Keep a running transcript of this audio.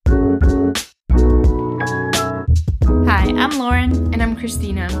Lauren. And I'm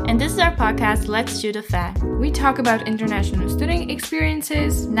Christina. And this is our podcast, Let's Shoot a Fact. We talk about international studying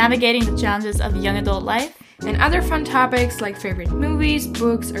experiences, navigating the challenges of young adult life, and other fun topics like favorite movies,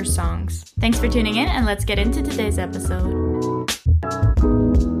 books, or songs. Thanks for tuning in, and let's get into today's episode.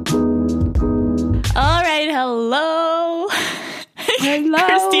 All right, hello. Hello.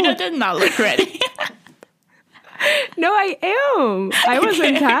 Christina did not look ready. No, I am. I was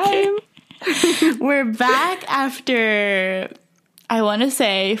in time. We're back after, I want to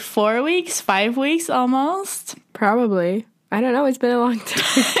say, 4 weeks, 5 weeks almost. Probably. I don't know. It's been a long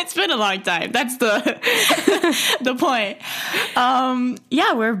time. It's been a long time. That's the point.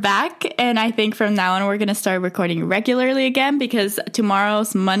 Yeah, we're back. And I think from now on, we're going to start recording regularly again because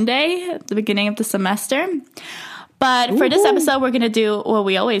tomorrow's Monday, the beginning of the semester. But for this episode, we're going to do what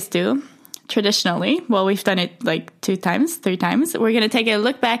we always do. Traditionally, well, we've done it like 3 times. We're going to take a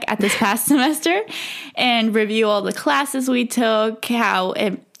look back at this past semester and review all the classes we took, how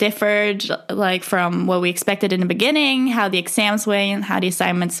it differed like from what we expected in the beginning, how the exams went, how the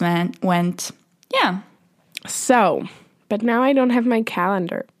assignments went. Yeah. So, but now I don't have my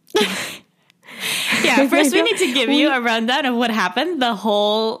calendar. Yeah, first we need to give you a rundown of what happened the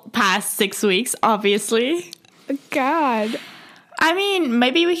whole past 6 weeks, obviously. God. I mean,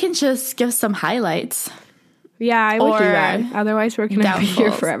 maybe we can just give some highlights. Yeah, I would do that. Otherwise, we're going to be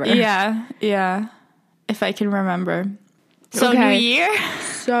here forever. Yeah. If I can remember. So, okay. New Year?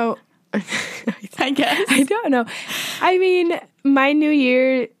 So, I guess. I don't know. I mean, my New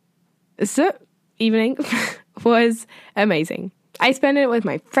Year evening was amazing. I spent it with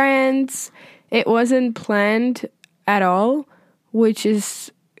my friends. It wasn't planned at all, which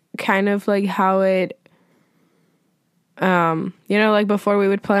is kind of like how it... like before we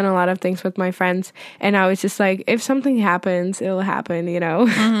would plan a lot of things with my friends and I was just like, if something happens, it'll happen,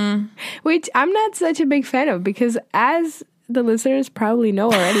 Mm-hmm. Which I'm not such a big fan of because as the listeners probably know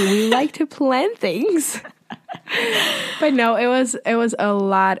already, we like to plan things. But no, it was a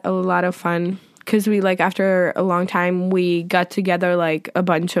lot of fun because we after a long time, we got together a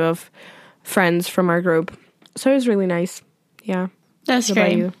bunch of friends from our group. So it was really nice. Yeah. That's what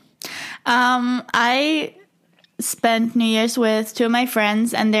great. About you? I spent New Year's with 2 of my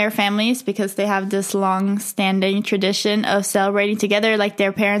friends and their families because they have this long-standing tradition of celebrating together. Like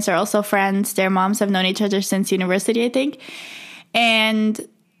their parents are also friends. Their moms have known each other since university, I think. And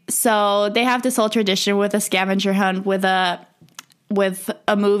so they have this whole tradition with a scavenger hunt with a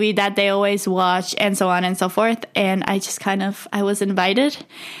movie that they always watch and so on and so forth. And I just I was invited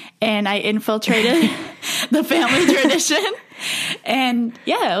and I infiltrated the family tradition. And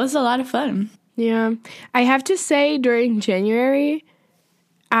yeah, it was a lot of fun. Yeah. I have to say, during January,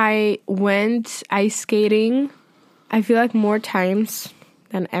 I went ice skating, I feel like more times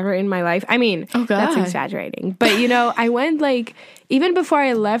than ever in my life. I mean, that's exaggerating. But, I went even before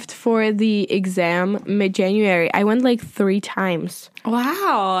I left for the exam mid-January, I went 3 times.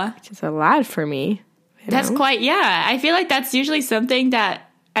 Wow. Which is a lot for me. That's quite, yeah. I feel like that's usually something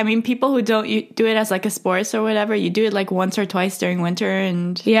that, people who don't do it as a sport or whatever, you do it once or twice during winter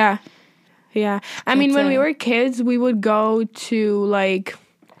and... Yeah. Yeah. I mean, when we were kids, we would go to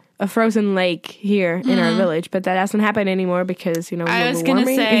a frozen lake here in our village, but that doesn't happen anymore because, global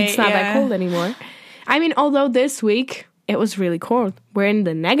warming. It's not that cold anymore. I mean, although this week it was really cold. We're in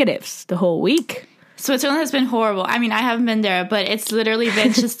the negatives the whole week. Switzerland has been horrible. I mean, I haven't been there, but it's literally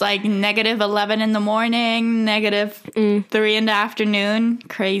been just negative 11 in the morning, negative 3 in the afternoon.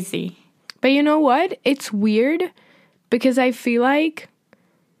 Crazy. But you know what? It's weird because I feel like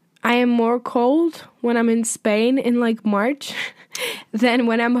I am more cold when I'm in Spain in March than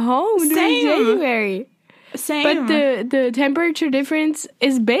when I'm home in January. Same. But the temperature difference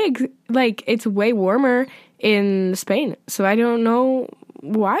is big. It's way warmer in Spain. So I don't know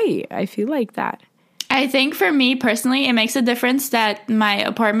why I feel like that. I think for me personally, it makes a difference that my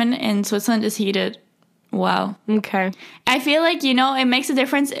apartment in Switzerland is heated. Wow. Okay. I feel like, it makes a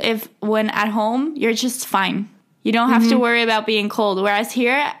difference if when at home, you're just fine. You don't have to worry about being cold. Whereas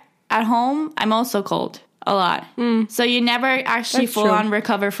here... At home, I'm also cold a lot. So you never actually full-on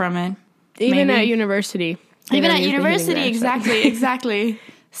recover from it. Even at university. Even at university, exactly.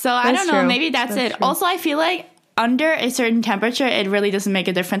 So I don't know, maybe that's it. True. Also, I feel like under a certain temperature, it really doesn't make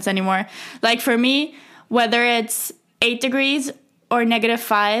a difference anymore. For me, whether it's 8 degrees or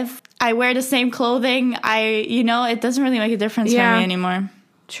 -5, I wear the same clothing. It doesn't really make a difference for me anymore.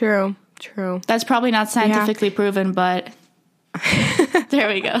 True. That's probably not scientifically proven, but... There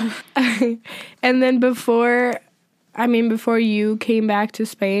we go. And then before you came back to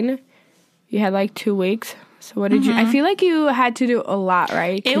Spain, you had 2 weeks So what did you... I feel like you had to do a lot,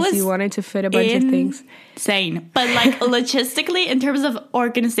 right? It was you wanted to fit a bunch of things. Insane. But like logistically, in terms of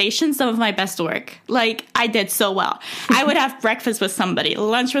organization, some of my best work. Like I did so well. I would have breakfast with somebody,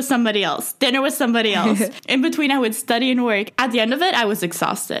 lunch with somebody else, dinner with somebody else. In between, I would study and work. At the end of it, I was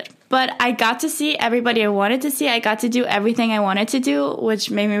exhausted. But I got to see everybody I wanted to see. I got to do everything I wanted to do, which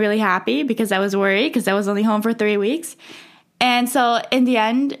made me really happy because I was worried because I was only home for 3 weeks. And so in the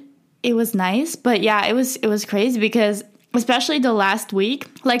end, it was nice. But yeah, it was crazy because especially the last week,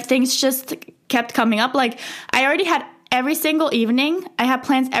 like things just kept coming up. Like I already had every single evening. I had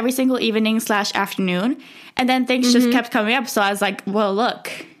plans every single evening / afternoon. And then things just kept coming up. So I was like, well, look,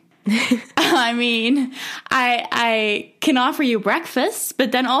 I mean, I can offer you breakfast,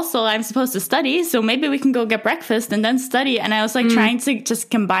 but then also I'm supposed to study. So maybe we can go get breakfast and then study. And I was like trying to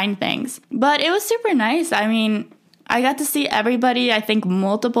just combine things. But it was super nice. I mean, I got to see everybody, I think,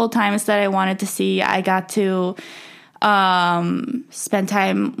 multiple times that I wanted to see. I got to spend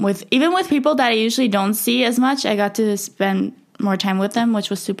time with people that I usually don't see as much. I got to spend more time with them, which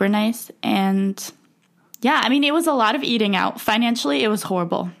was super nice. And yeah, I mean, it was a lot of eating out. Financially, it was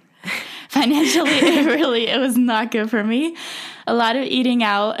horrible. Financially, it was not good for me. A lot of eating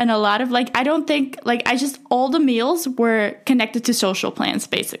out and a lot of all the meals were connected to social plans,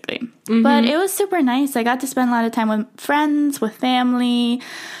 basically. But it was super nice. I got to spend a lot of time with friends, with family.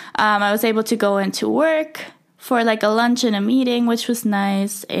 I was able to go into work for like a lunch and a meeting, which was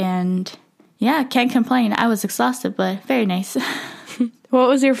nice. And yeah, can't complain. I was exhausted, but very nice. What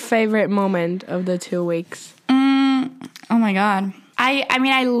was your favorite moment of the 2 weeks? Oh my God. I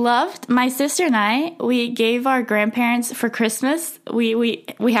mean, I loved my sister and I. We gave our grandparents for Christmas. We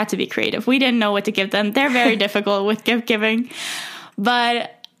had to be creative. We didn't know what to give them. They're very difficult with gift giving,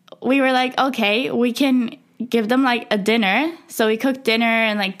 but we were like, okay, we can give them like a dinner. So we cooked dinner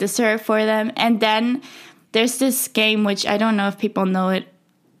and like dessert for them. And then there's this game, which I don't know if people know it.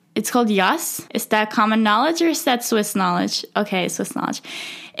 It's called Yas. Is that common knowledge or is that Swiss knowledge? Okay, Swiss knowledge.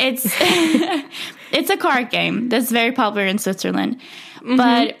 It's it's a card game that's very popular in Switzerland.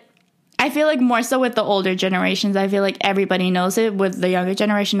 But I feel like more so with the older generations, I feel like everybody knows it. With the younger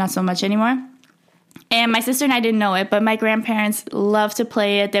generation, not so much anymore. And my sister and I didn't know it, but my grandparents love to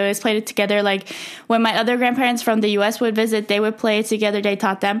play it. They always played it together. Like when my other grandparents from the US would visit, they would play it together. They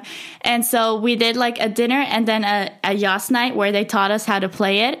taught them. And so we did like a dinner and then a Yas night where they taught us how to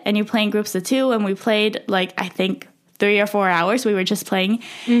play it. And you play in groups of 2. And we played like, I think 3 or 4 hours. We were just playing.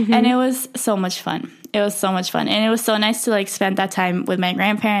 And it was so much fun. It was so much fun. And it was so nice to like spend that time with my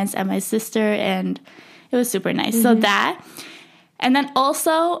grandparents and my sister. And it was super nice. So that. And then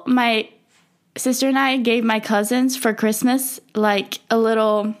also my sister and I gave my cousins for Christmas like a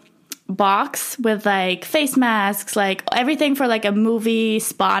little box with like face masks, like everything for like a movie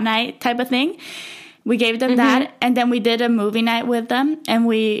spa night type of thing. We gave them that, and then we did a movie night with them, and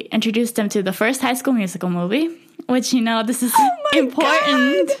we introduced them to the first High School Musical movie, which, you know, this is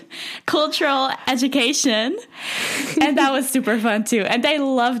important cultural education. And that was super fun too. And they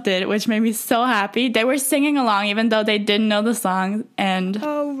loved it, which made me so happy. They were singing along even though they didn't know the song, and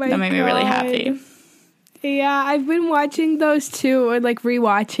that made me really happy. Yeah, I've been watching those too, or like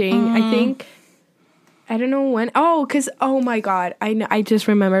rewatching. I think, I don't know when. Oh, because, oh my God, I just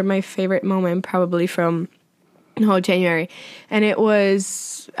remembered my favorite moment probably from the whole January. And it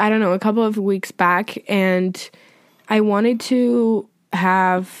was, I don't know, a couple of weeks back, and I wanted to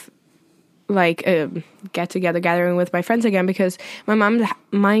have like a get-together gathering with my friends again because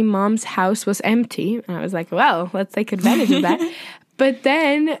my mom's house was empty. And I was like, well, let's take advantage of that. But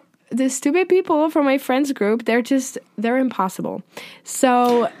then the stupid people from my friends group, they're impossible.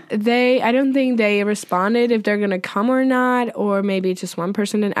 So I don't think they responded if they're going to come or not, or maybe just one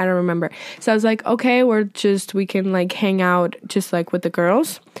person didn't, I don't remember. So I was like, okay, we can like hang out just like with the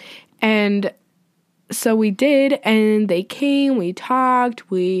girls. And so we did, and they came, we talked,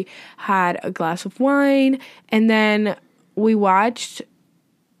 we had a glass of wine, and then we watched,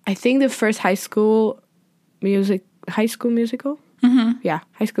 I think, the first High School Musical? Yeah,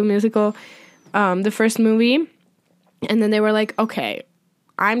 High School Musical, the first movie. And then they were like, okay,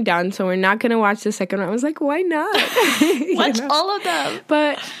 I'm done, so we're not going to watch the second one. I was like, why not? Watch all of them.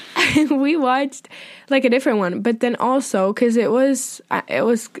 But we watched like a different one. But then also, because it was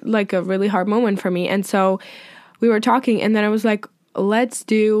like a really hard moment for me. And so we were talking, and then I was like, let's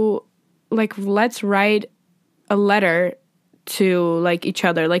write a letter to like each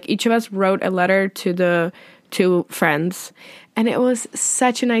other. Like each of us wrote a letter to the two friends. And it was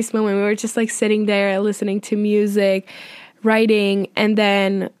such a nice moment. We were just like sitting there listening to music, writing, and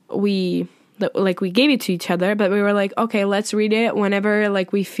then we like we gave it to each other, but we were like, okay, let's read it whenever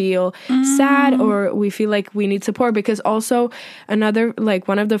like we feel sad or we feel like we need support. Because also another, like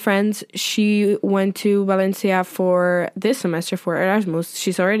one of the friends, she went to Valencia for this semester for Erasmus.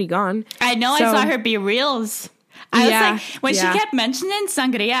 She's already gone. I know. So, I saw her be reels. I was like, when she kept mentioning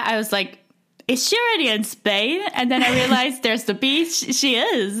sangria, I was like, is she already in Spain? And then I realized there's the beach. She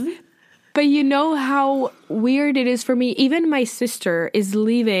is. But you know how weird it is for me? Even my sister is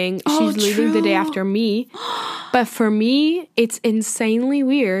leaving. She's leaving the day after me. But for me, it's insanely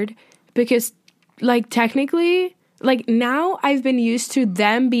weird because, like, technically, like, now I've been used to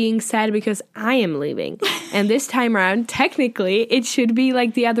them being sad because I am leaving. And this time around, technically, it should be,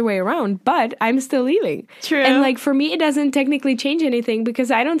 like, the other way around. But I'm still leaving. True. And, like, for me, it doesn't technically change anything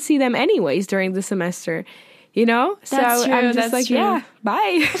because I don't see them anyways during the semester. You know? That's so true, I'm just like, true. yeah,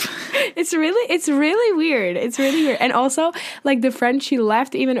 bye. It's really weird. It's really weird. And also, like, the friend, she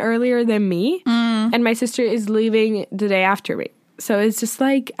left even earlier than me. And my sister is leaving the day after me. So it's just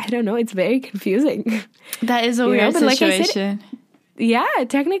like, I don't know, it's very confusing. That is a weird But situation. like I said, yeah,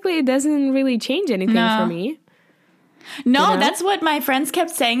 technically it doesn't really change anything for me. No, you know? That's what my friends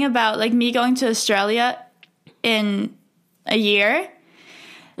kept saying about like me going to Australia in a year.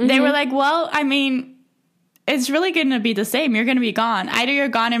 They were like, well, I mean, it's really going to be the same. You're going to be gone. Either you're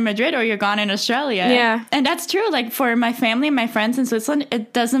gone in Madrid or you're gone in Australia. Yeah. And that's true. Like for my family and my friends in Switzerland,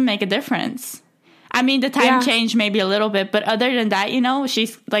 it doesn't make a difference. I mean, the time change maybe a little bit, but other than that, you know,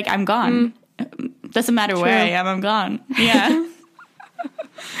 she's like, I'm gone. Doesn't matter where I am, I'm gone. Yeah.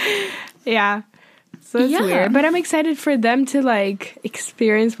 Yeah. So it's weird. But I'm excited for them to like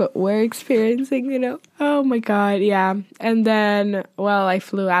experience what we're experiencing, you know? Oh my God. Yeah. And then, well, I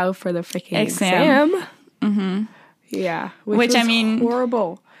flew out for the freaking exam. Yeah. Which I mean,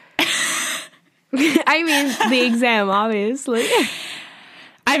 horrible. I mean, the exam, obviously.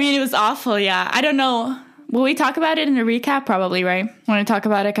 I mean, it was awful. Yeah. I don't know. Will we talk about it in the recap? Probably, right? When we talk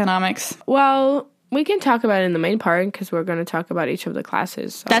about economics. Well, we can talk about it in the main part because we're going to talk about each of the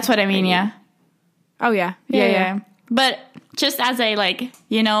classes. So that's what I mean, yeah. Oh, yeah. Yeah. But just as a, like,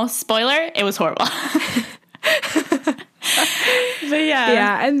 you know, spoiler, it was horrible. But yeah.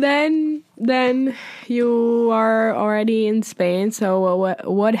 Yeah, and then you are already in Spain, so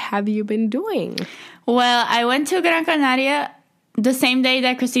what have you been doing? Well, I went to Gran Canaria the same day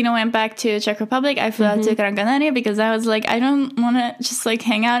that Christina went back to Czech Republic. I flew out to Gran Canaria because I was like, I don't want to just like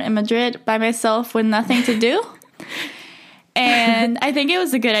hang out in Madrid by myself with nothing to do. And I think it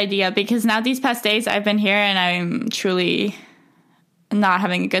was a good idea because now these past days I've been here and I'm truly not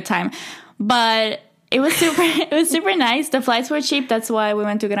having a good time. But it was super nice. The flights were cheap. That's why we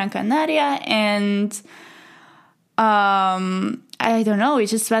went to Gran Canaria. And I don't know. We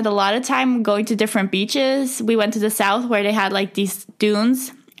just spent a lot of time going to different beaches. We went to the south where they had like these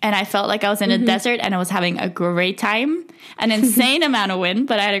dunes. And I felt like I was in a desert and I was having a great time. An insane amount of wind,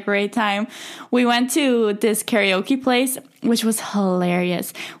 but I had a great time. We went to this karaoke place, which was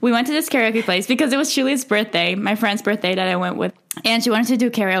hilarious. We went to this karaoke place because it was Julia's birthday, my friend's birthday that I went with. And she wanted to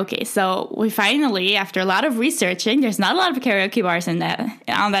do karaoke. So we finally, after a lot of researching, there's not a lot of karaoke bars on that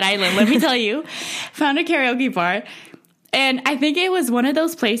island, let me tell you, found a karaoke bar. And I think it was one of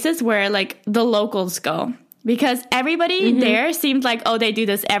those places where like the locals go. Because everybody there seemed like, oh, they do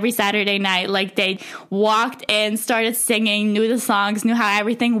this every Saturday night. Like they walked in, started singing, knew the songs, knew how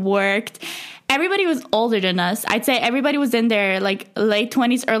everything worked. Everybody was older than us. I'd say everybody was in their like late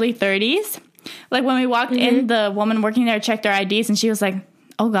 20s, early 30s. Like when we walked in, the woman working there checked our IDs and she was like,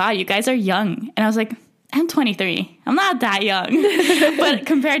 oh God, you guys are young. And I was like, I'm 23. I'm not that young. But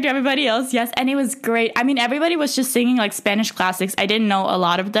compared to everybody else, yes. And it was great. I mean, everybody was just singing like Spanish classics. I didn't know a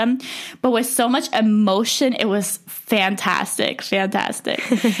lot of them. But with so much emotion, it was fantastic. Fantastic.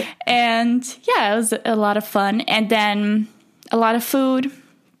 And yeah, it was a lot of fun. And then a lot of food,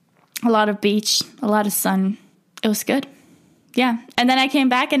 a lot of beach, a lot of sun. It was good. Yeah. And then I came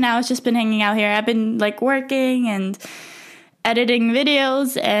back and now it's just been hanging out here. I've been like working and editing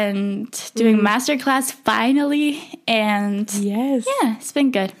videos and doing masterclass finally. And yes, yeah, it's been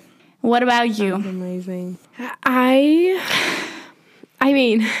good. What about you? That's amazing. I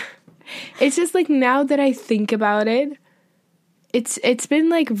mean, it's just like now that I think about it, it's been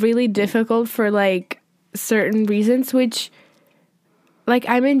like really difficult for like certain reasons, which like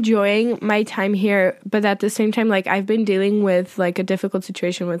I'm enjoying my time here, but at the same time, like I've been dealing with like a difficult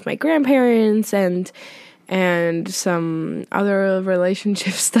situation with my grandparents and some other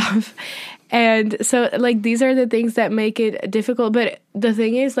relationship stuff. And so, like, these are the things that make it difficult. But the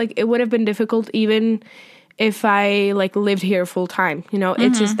thing is, like, it would have been difficult even if I, like, lived here full time. You know,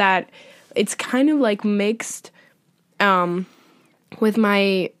 it's just that it's kind of, like, mixed with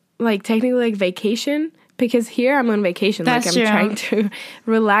my like technically like vacation, because here I'm on vacation. That's like I'm trying to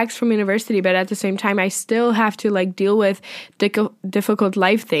relax from university, but at the same time I still have to like deal with difficult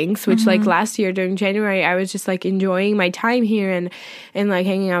life things, which like last year during January I was just like enjoying my time here and like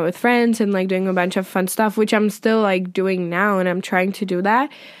hanging out with friends and like doing a bunch of fun stuff, which I'm still like doing now, and I'm trying to do that.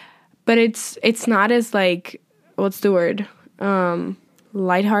 But it's not as like, what's the word?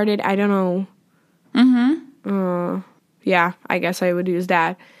 Lighthearted. I don't know. Yeah, I guess I would use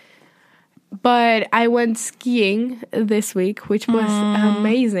that. But I went skiing this week, which was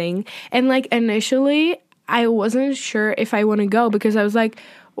amazing. And like initially, I wasn't sure if I want to go, because I was like,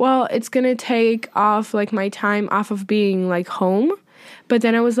 well, it's going to take off like my time off of being like home. But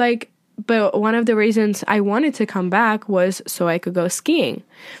then I was like, but one of the reasons I wanted to come back was so I could go skiing.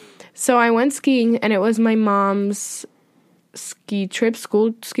 So I went skiing, and it was my mom's ski trip,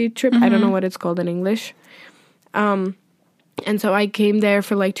 school ski trip. I don't know what it's called in English. And so I came there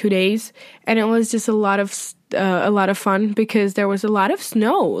for like 2 days, and it was just a lot of fun, because there was a lot of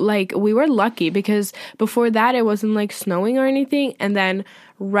snow. Like, we were lucky because before that it wasn't like snowing or anything, and then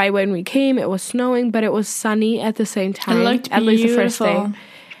right when we came it was snowing, but it was sunny at the same time. It looked at least the first beautiful.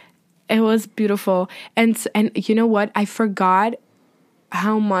 day. It was beautiful. And you know what? I forgot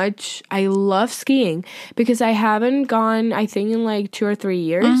how much I love skiing, because I haven't gone, I think, in like 2 or 3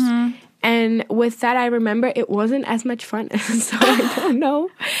 years. And with that, I remember it wasn't as much fun. So I don't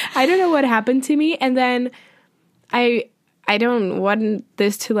know what happened to me. And then I don't want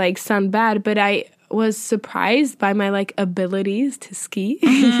this to like sound bad, but I was surprised by my like abilities to ski,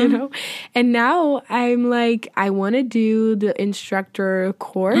 you know? And now I'm like, I want to do the instructor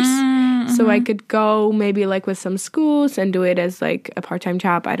course so I could go maybe like with some schools and do it as like a part-time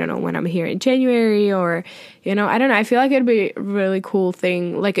job. I don't know, when I'm here in January, or, you know, I don't know. I feel like it'd be a really cool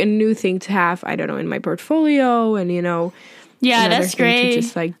thing, like a new thing to have, I don't know, in my portfolio, and, you know, yeah, that's great. to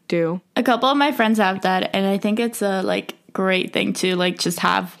just like do. A couple of my friends have that, and I think it's a like great thing to like just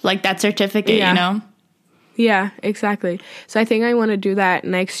have like that certificate, you know? Yeah, exactly. So I think I want to do that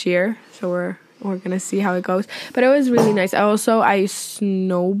next year. So we're gonna see how it goes. But it was really nice. I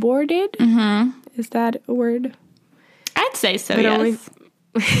snowboarded. Is that a word? I'd say so. But yes.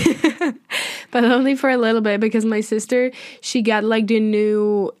 But only for a little bit, because my sister, she got like the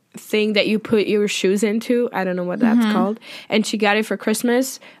new thing that you put your shoes into. I don't know what that's called. And she got it for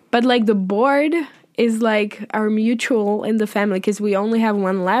Christmas. But like the board is like our mutual in the family, because we only have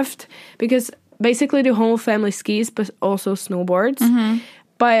one left, because basically the whole family skis but also snowboards.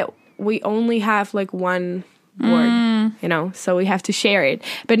 But we only have like one board, you know, so we have to share it.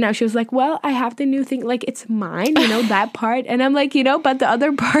 But now she was like, well, I have the new thing, like it's mine, you know, that part. And I'm like, you know, but the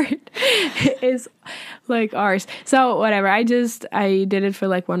other part is like ours. So whatever, I did it for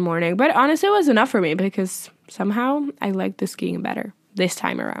like one morning. But honestly, it was enough for me, because somehow I like the skiing better this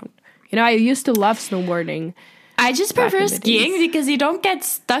time around. You know, I used to love snowboarding. I just prefer skiing because you don't get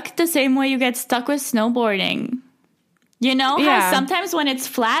stuck the same way you get stuck with snowboarding. You know how sometimes when it's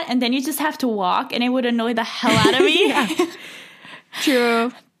flat and then you just have to walk, and it would annoy the hell out of me?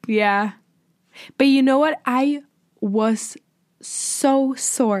 True. Yeah. But you know what? I was so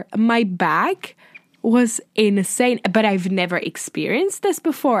sore. My back was insane, but I've never experienced this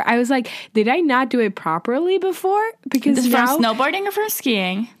before. I was like, did I not do it properly before? Because from snowboarding or from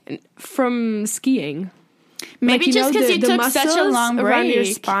skiing? From skiing. Maybe like, just because you took such a long break. Around your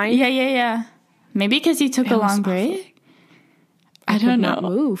spine. Yeah. Maybe because you took a long break. I don't know. Not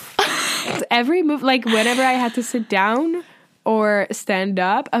move. Every move, like whenever I had to sit down or stand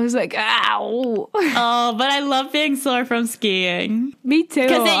up, I was like, ow. Oh, but I love being sore from skiing. Me too.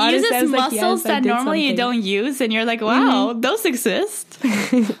 Because it uses muscles that normally you don't use, and you're like, wow, those exist.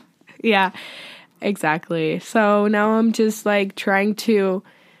 Yeah, exactly. So now I'm just like trying to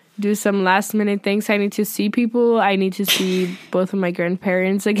do some last minute things. I need to see people. I need to see both of my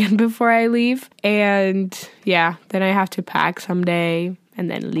grandparents again before I leave. And yeah, then I have to pack someday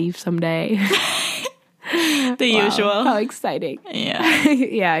and then leave someday. The usual. How exciting. Yeah.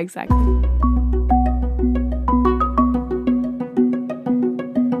 Yeah, exactly.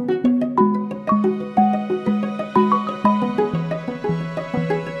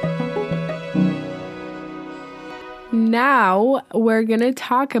 Now we're going to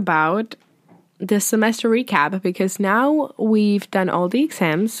talk about the semester recap, because now we've done all the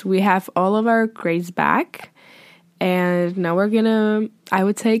exams. We have all of our grades back. And now we're going to, I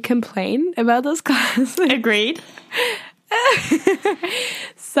would say, complain about those classes. Agreed.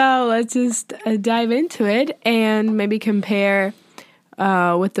 So let's just dive into it and maybe compare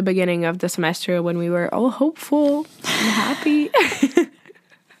with the beginning of the semester when we were all hopeful and happy.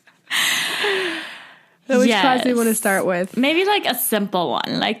 We which class do you want to start with? Maybe like a simple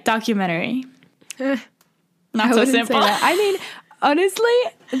one, like documentary. Not so simple. I mean,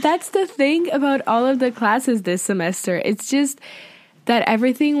 honestly, that's the thing about all of the classes this semester. It's just that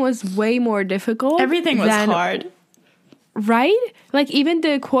everything was way more difficult. Everything was hard. Right? Like even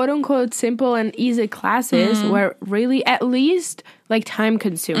the quote unquote simple and easy classes were really at least like time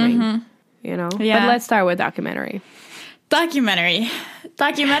consuming. You know? Yeah. But let's start with documentary. Documentary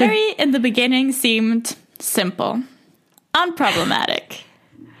in the beginning seemed simple, unproblematic.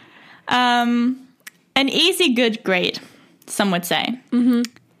 An easy good grade, some would say.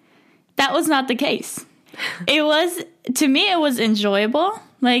 That was not the case. To me, it was enjoyable.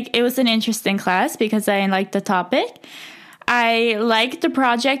 Like, it was an interesting class because I liked the topic. I liked the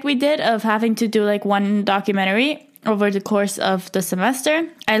project we did of having to do like one documentary over the course of the semester.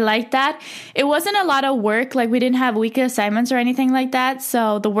 I liked that. It wasn't a lot of work. Like, we didn't have weekly assignments or anything like that.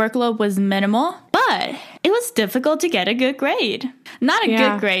 So the workload was minimal. But it was difficult to get a good grade. Not a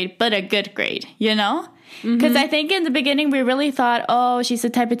good grade, but a good grade, you know? Because I think in the beginning we really thought, oh, she's the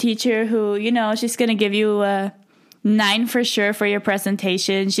type of teacher who, you know, she's going to give you a 9 for sure for your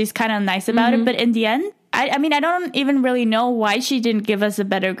presentation. She's kind of nice about it. But in the end, I mean, I don't even really know why she didn't give us a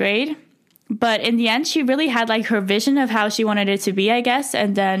better grade. But in the end, she really had like her vision of how she wanted it to be, I guess.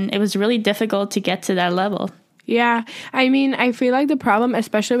 And then it was really difficult to get to that level. Yeah. I mean, I feel like the problem,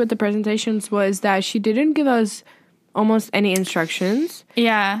 especially with the presentations, was that she didn't give us almost any instructions.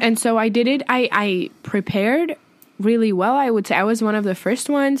 Yeah. And so I prepared really well. I would say I was one of the first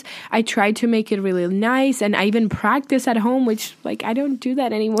ones. I tried to make it really nice, and I even practice at home, which like I don't do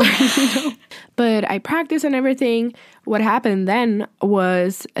that anymore, you know. But I practice and everything. What happened then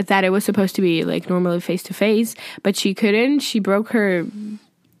was that it was supposed to be like normally face to face, but she couldn't. She broke her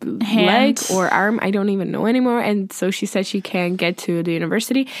leg or arm. I don't even know anymore. And so she said she can't get to the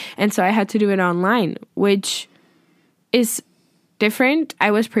university. And so I had to do it online, which is different.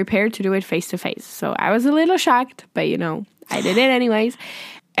 I was prepared to do it face to face. So I was a little shocked, but you know, I did it anyways.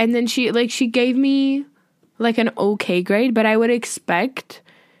 And then she gave me like an okay grade, but I would expect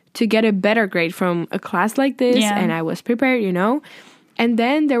to get a better grade from a class like this. Yeah. And I was prepared, you know. And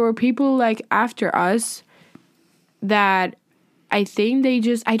then there were people like after us that I think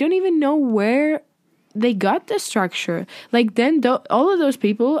I don't even know where they got the structure. Like then all of those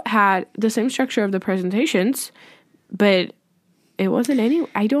people had the same structure of the presentations, but it wasn't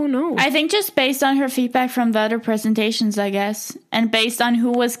I don't know. I think just based on her feedback from the other presentations, I guess, and based on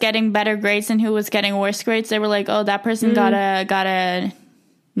who was getting better grades and who was getting worse grades, they were like, oh, that person got a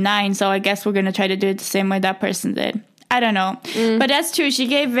 9, so I guess we're going to try to do it the same way that person did. I don't know. But that's true. She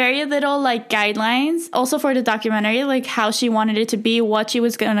gave very little like guidelines also for the documentary, like how she wanted it to be, what she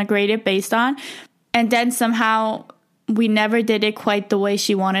was going to grade it based on. And then somehow we never did it quite the way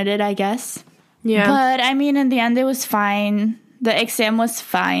she wanted it, I guess. Yeah. But I mean, in the end, it was fine. The exam was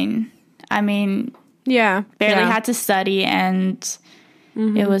fine. I mean, barely had to study and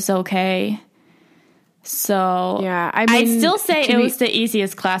it was okay. So yeah, I I'd mean, still say it was the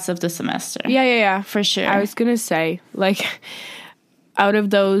easiest class of the semester. Yeah. For sure. I was gonna say, like, out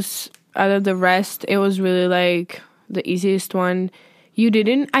of the rest, it was really like the easiest one. You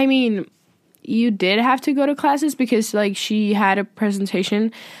did have to go to classes because like she had a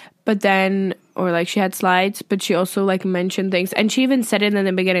presentation, but then or like she had slides, but she also like mentioned things, and she even said it in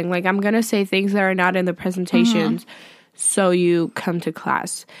the beginning, like, I'm gonna say things that are not in the presentations. So you come to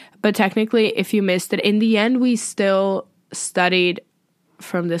class. But technically, if you missed it, in the end, we still studied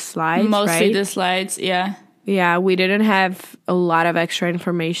from the slides, Mostly right? the slides, yeah. Yeah, we didn't have a lot of extra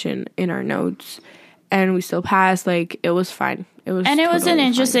information in our notes. And we still passed. Like, it was fine. It was an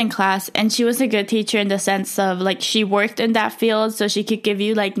interesting class. And she was a good teacher in the sense of, like, she worked in that field. So she could give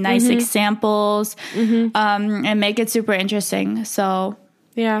you, like, nice examples and make it super interesting. So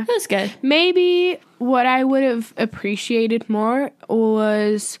yeah, it was good. Maybe what I would have appreciated more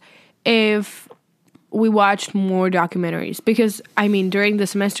was if we watched more documentaries. Because, I mean, during the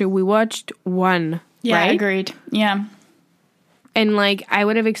semester, we watched one, yeah, right? Agreed. Yeah. And, like, I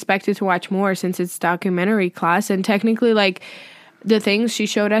would have expected to watch more since it's documentary class. And technically, like, the things she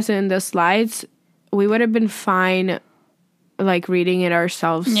showed us in the slides, we would have been fine, like, reading it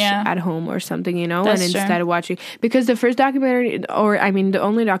ourselves at home or something, you know? That's and instead true. of watching. Because the first documentary, the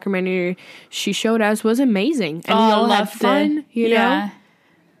only documentary she showed us was amazing. And we all had fun, you know?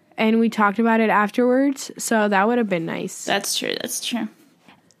 And we talked about it afterwards. So that would have been nice. That's true.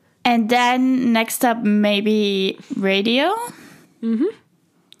 And then next up, maybe radio.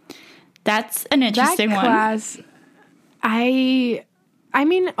 That's an interesting one. Class, I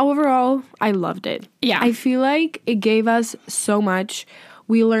mean, overall, I loved it. Yeah. I feel like it gave us so much.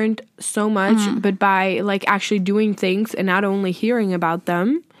 we learned so much, but by like actually doing things and not only hearing about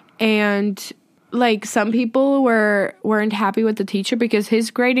them. And like some people weren't happy with the teacher because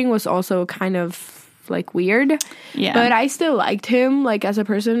his grading was also kind of like weird. Yeah. But I still liked him like as a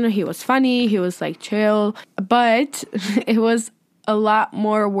person. He was funny, he was like chill, but it was a lot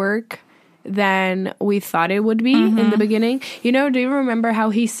more work than we thought it would be in the beginning. You know, do you remember how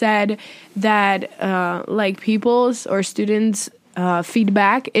he said that like people's or students'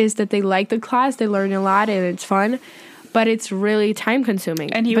 feedback is that they like the class, they learn a lot and it's fun, but it's really time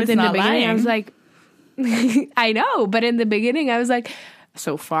consuming. And he but was in not the beginning lying. I was like I know, but in the beginning I was like,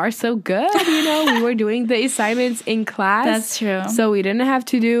 so far so good, you know. We were doing the assignments in class. That's true. So we didn't have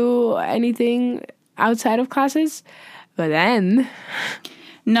to do anything outside of classes. But then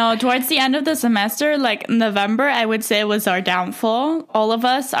No, towards the end of the semester, like November, I would say was our downfall. All of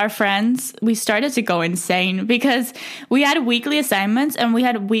us, our friends, we started to go insane because we had weekly assignments and we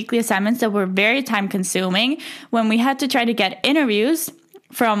had weekly assignments that were very time consuming. When we had to try to get interviews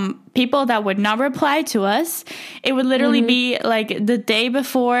from people that would not reply to us, it would literally be like the day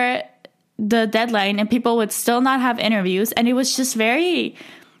before the deadline and people would still not have interviews. And it was just very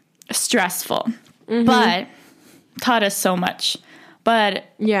stressful, but taught us so much. But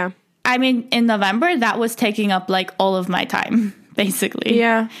yeah. I mean, in November, that was taking up like all of my time, basically.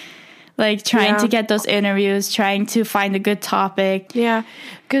 Yeah. Like trying to get those interviews, trying to find a good topic. Yeah.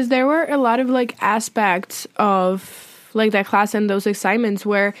 Because there were a lot of like aspects of like that class and those assignments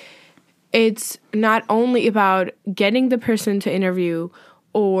where it's not only about getting the person to interview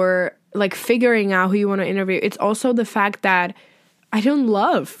or like figuring out who you want to interview. It's also the fact that I don't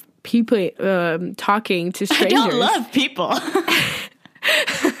love people talking to strangers. I don't love people.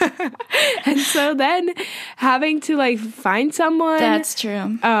 And so then having to like find someone. That's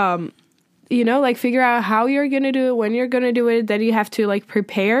true. You know, like figure out how you're going to do it, when you're going to do it. Then you have to like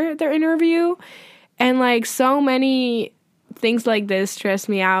prepare their interview. And like so many things like this stress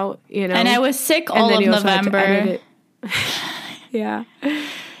me out, you know. And I was sick all of November. Yeah.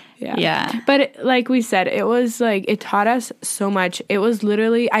 But like we said, it was like, it taught us so much. It was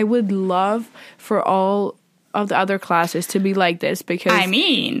literally, I would love for all of the other classes to be like this because... I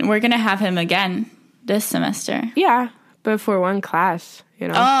mean, we're going to have him again this semester. Yeah, but for one class, you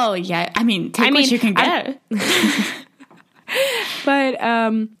know. Oh, yeah. I mean, take what you can get. But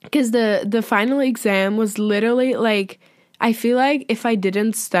because the final exam was literally like, I feel like if I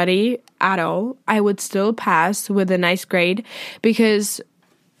didn't study at all, I would still pass with a nice grade because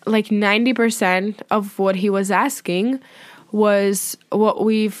like 90% of what he was asking was what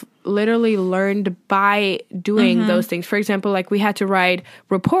we've literally learned by doing those things. For example, like we had to write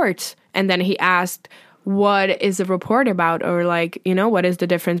reports and then he asked, what is a report about? Or like, you know, what is the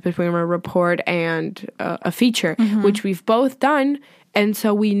difference between a report and a feature, which we've both done. And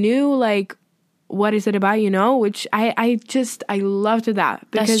so we knew like, what is it about, you know, which I loved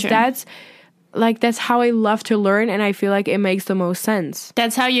that because that's how I love to learn. And I feel like it makes the most sense.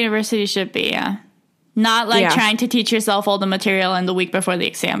 That's how university should be. Yeah. Not like trying to teach yourself all the material in the week before the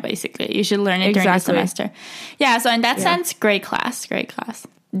exam, basically. You should learn it during the semester. Yeah. So in that sense, great class.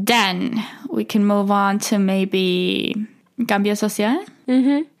 Then we can move on to maybe Cambio Social.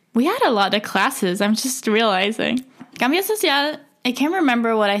 We had a lot of classes. I'm just realizing. Cambio Social, I can't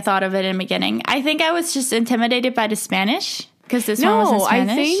remember what I thought of it in the beginning. I think I was just intimidated by the Spanish because this one was in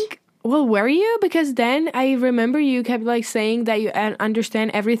Spanish. I think... Well, were you? Because then I remember you kept like saying that you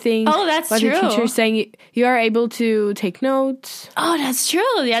understand everything. Oh, that's true. The teacher's saying you are able to take notes. Oh, that's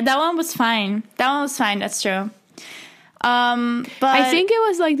true. Yeah, that one was fine. That's true. But I think it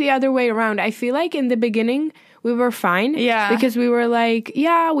was like the other way around. I feel like in the beginning we were fine. Yeah. Because we were like,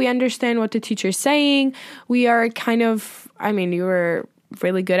 yeah, we understand what the teacher's saying. We are kind of, I mean, you were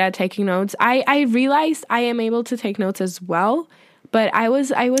really good at taking notes. I realized I am able to take notes as well. But I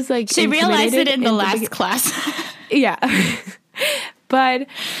was like... She realized it in the last class. Yeah. But,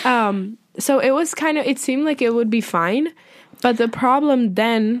 so it was kind of... It seemed like it would be fine. But the problem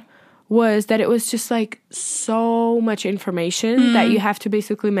then was that it was just like so much information that you have to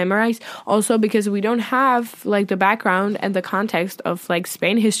basically memorize. Also because we don't have like the background and the context of like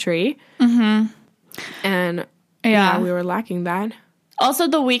Spain history. And yeah, we were lacking that. Also,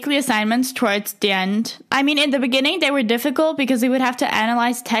 the weekly assignments towards the end. I mean, in the beginning, they were difficult because we would have to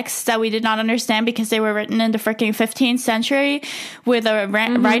analyze texts that we did not understand because they were written in the freaking 15th century with a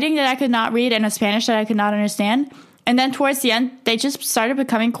writing that I could not read and a Spanish that I could not understand. And then towards the end, they just started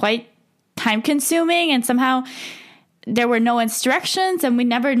becoming quite time-consuming, and somehow there were no instructions, and we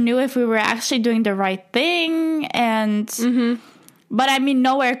never knew if we were actually doing the right thing. And but I mean,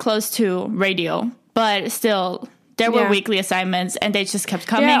 nowhere close to radio, but still there were Yeah. weekly assignments, and they just kept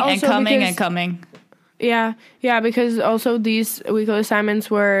coming and also coming because- and coming. Yeah, because also these weekly assignments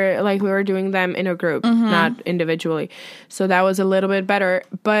were like we were doing them in a group, not individually. So that was a little bit better.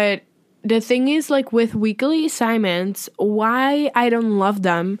 But the thing is, like with weekly assignments, why I don't love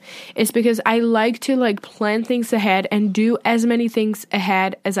them is because I like to like plan things ahead and do as many things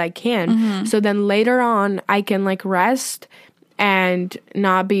ahead as I can. So then later on, I can like rest and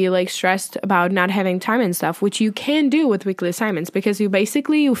not be like stressed about not having time and stuff, which you can do with weekly assignments because you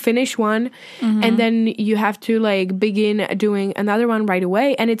finish one and then you have to like begin doing another one right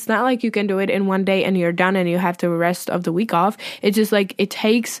away. And it's not like you can do it in one day and you're done and you have the rest of the week off. It's just like it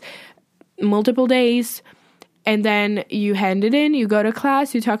takes multiple days, and then you hand it in, you go to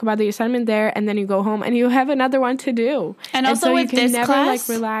class, you talk about the assignment there, and then you go home and you have another one to do. And also so with you can this never class,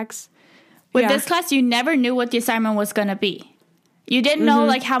 like relax. With this class, you never knew what the assignment was going to be. You didn't know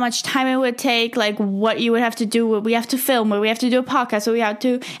like how much time it would take, like what you would have to do, what we have to film, what we have to do a podcast, what we have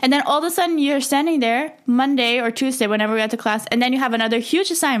to, and then all of a sudden you're standing there Monday or Tuesday, whenever we got to class, and then you have another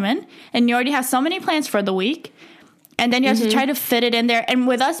huge assignment, and you already have so many plans for the week. And then you have to try to fit it in there. And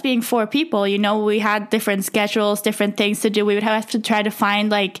with us being 4 people, you know, we had different schedules, different things to do. We would have to try to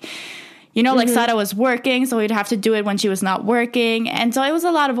find like, you know, like Sara was working, so we'd have to do it when she was not working. And so it was a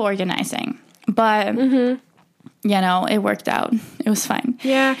lot of organizing. But, you know, it worked out. It was fine.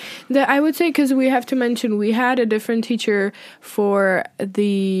 Yeah, I would say because we have to mention we had a different teacher for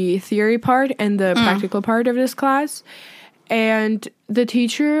the theory part and the practical part of this class. And the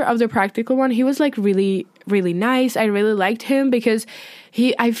teacher of the practical one, he was like really, really nice. I really liked him because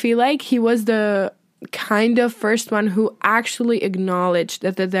I feel like he was the kind of first one who actually acknowledged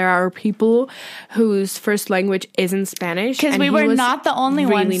that there are people whose first language isn't Spanish. Because we were not the only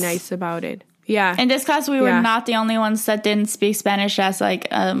ones. Really nice about it. Yeah. In this class, we were not the only ones that didn't speak Spanish as like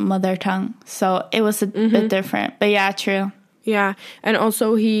a mother tongue. So it was a bit different. But yeah, true. Yeah. And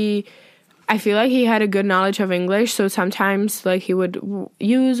also I feel like he had a good knowledge of English, so sometimes like he would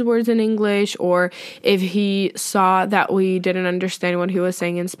use words in English, or if he saw that we didn't understand what he was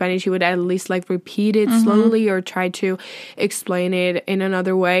saying in Spanish, he would at least like repeat it slowly or try to explain it in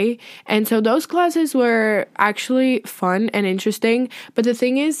another way. And so those classes were actually fun and interesting, but the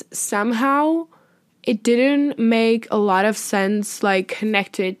thing is, somehow it didn't make a lot of sense like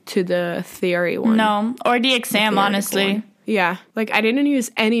connected to the theory one. No, or the exam, honestly. One. Yeah, like I didn't use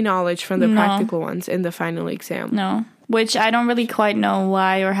any knowledge from the practical ones in the final exam. No, which I don't really quite know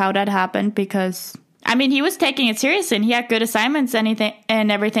why or how that happened because, I mean, he was taking it seriously and he had good assignments and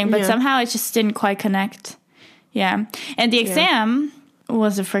everything, but somehow it just didn't quite connect. Yeah. And the exam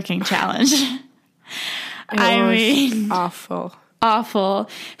was a freaking challenge. I mean, awful.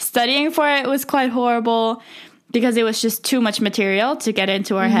 Studying for it was quite horrible because it was just too much material to get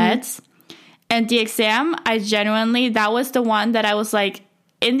into our heads. And the exam, that was the one that I was like,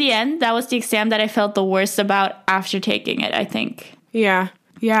 in the end, that was the exam that I felt the worst about after taking it, I think. Yeah,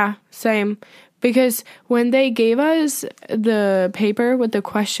 same. Because when they gave us the paper with the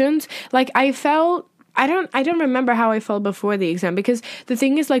questions, like I don't remember how I felt before the exam, because the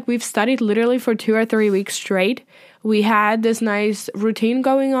thing is, like, we've studied literally for 2 or 3 weeks straight. We had this nice routine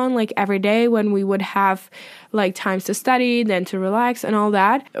going on, like every day when we would have like times to study, then to relax and all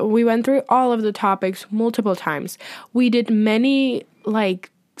that. We went through all of the topics multiple times. We did many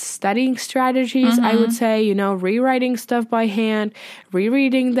like studying strategies, I would say, you know, rewriting stuff by hand,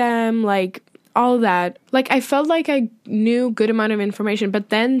 rereading them, like all that. Like I felt like I knew a good amount of information, but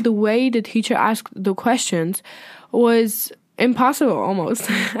then the way the teacher asked the questions was impossible almost.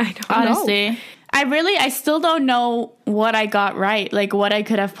 I don't Honestly. know. I still don't know what I got right, like what I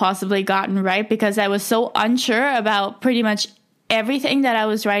could have possibly gotten right, because I was so unsure about pretty much everything that I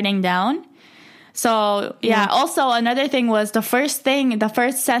was writing down. So, yeah. Also, another thing was the first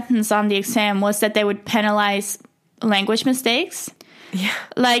sentence on the exam was that they would penalize language mistakes. Yeah.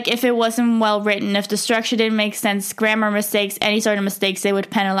 Like if it wasn't well written, if the structure didn't make sense, grammar mistakes, any sort of mistakes, they would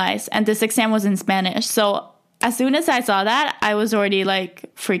penalize. And this exam was in Spanish. So as soon as I saw that, I was already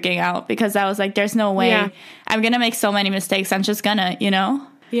like freaking out because I was like, there's no way I'm going to make so many mistakes. I'm just gonna, you know?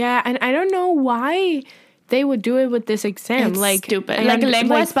 Yeah. And I don't know why they would do it with this exam. It's like stupid. Like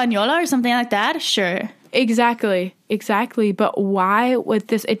lengua española or something like that. Sure. Exactly. But why with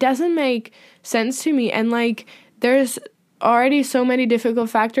this? It doesn't make sense to me. And like, there's already so many difficult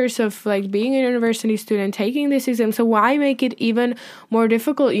factors of like being a university student, taking this exam. So why make it even more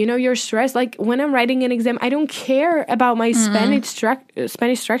difficult? You know, you're stressed. Like when I'm writing an exam, I don't care about my Spanish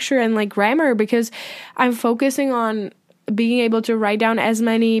structure and like grammar because I'm focusing on being able to write down as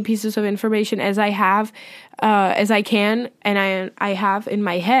many pieces of information as I have, as I can, and I have in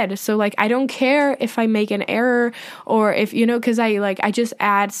my head. So like, I don't care if I make an error or if, you know, because I just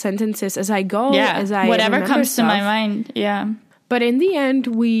add sentences as I go. Yeah, as I whatever comes stuff. to my mind. Yeah. But in the end,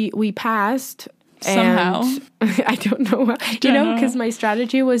 we passed. Somehow. And I don't know, because my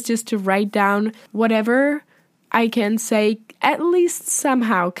strategy was just to write down whatever I can say, at least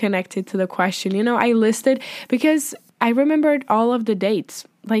somehow connected to the question. You know, I listed, because I remembered all of the dates.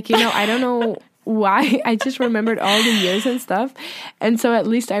 Like, you know, I don't know why. I just remembered all the years and stuff. And so at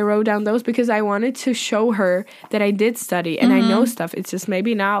least I wrote down those because I wanted to show her that I did study and I know stuff. It's just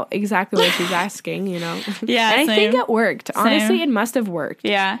maybe not exactly what she's asking, you know. Yeah, and I think it worked. Same. Honestly, it must have worked.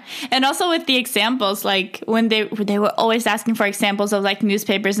 Yeah. And also with the examples, like when they were always asking for examples of like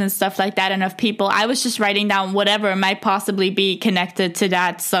newspapers and stuff like that and of people, I was just writing down whatever might possibly be connected to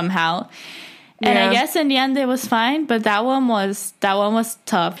that somehow. And I guess in the end it was fine, but that one was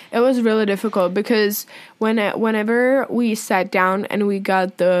tough. It was really difficult because whenever we sat down and we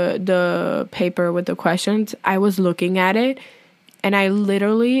got the paper with the questions, I was looking at it and I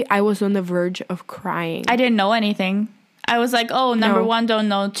was on the verge of crying. I didn't know anything. I was like, oh, number 1 don't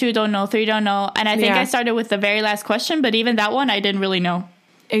know, 2 don't know, 3 don't know. And I think I started with the very last question, but even that one I didn't really know.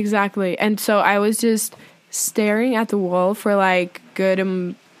 Exactly. And so I was just staring at the wall for like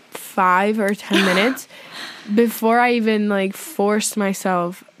good 5 or 10 minutes before I even like forced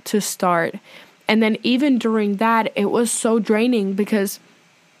myself to start. And then even during that, it was so draining because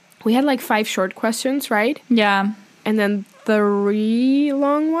we had like 5 short questions, right? Yeah. And then 3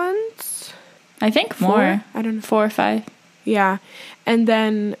 long ones. I think 4? more. I don't know. 4 or 5. Yeah. And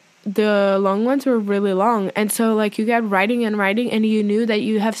then the long ones were really long. And so like you kept writing and you knew that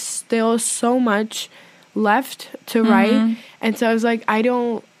you have still so much left to write. And so I was like, I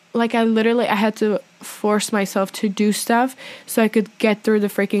had to force myself to do stuff so I could get through the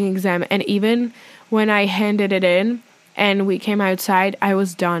freaking exam. And even when I handed it in and we came outside, I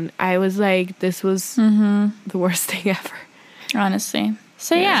was done. I was like, this was the worst thing ever. Honestly.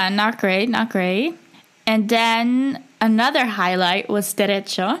 So yeah, not great. And then another highlight was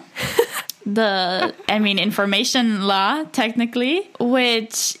Derecho. Information law, technically,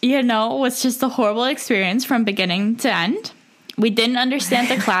 which, you know, was just a horrible experience from beginning to end. We didn't understand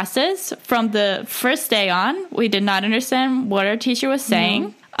the classes from the first day on. We did not understand what our teacher was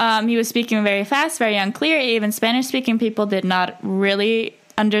saying. He was speaking very fast, very unclear. Even Spanish-speaking people did not really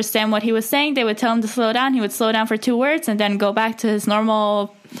understand what he was saying. They would tell him to slow down. He would slow down for 2 words and then go back to his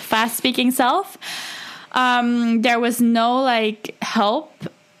normal fast-speaking self. There was no, like, help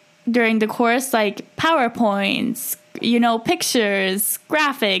during the course, like PowerPoints, you know, pictures,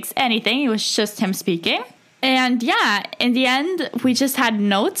 graphics, anything. It was just him speaking. And yeah, in the end, we just had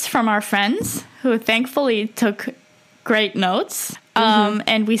notes from our friends who thankfully took great notes.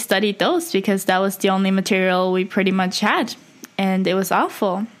 And we studied those because that was the only material we pretty much had. And it was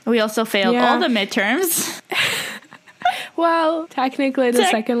awful. We also failed all the midterms. Well, technically the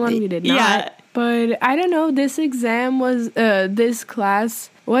second one we did not. Yeah. But I don't know, this class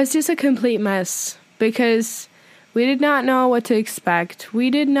was just a complete mess because we did not know what to expect. We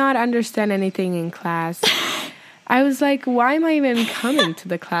did not understand anything in class. I was like, why am I even coming to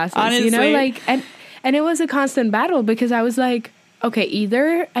the classes? Honestly. You know, like, and it was a constant battle because I was like, okay,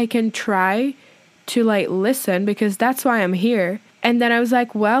 either I can try to like listen because that's why I'm here. And then I was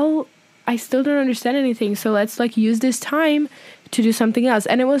like, well, I still don't understand anything. So let's like use this time to do something else.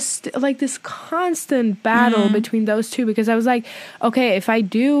 And it was like this constant battle between those two because I was like, okay, if I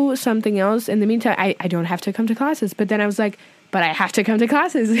do something else in the meantime, I don't have to come to classes. But then I was like, but I have to come to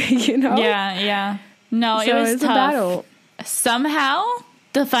classes, you know? Yeah. No, so it was tough. A battle. Somehow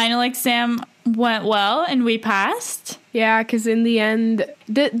the final exam went well and we passed. Yeah, because in the end,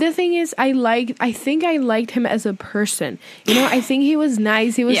 the thing is, I think I liked him as a person. You know, I think he was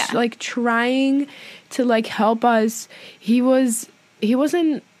nice. He was like trying to like help us. He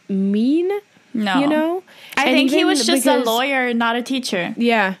wasn't mean. No, you know. I think he was just a lawyer, not a teacher.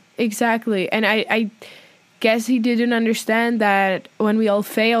 Yeah, exactly. And I guess he didn't understand that when we all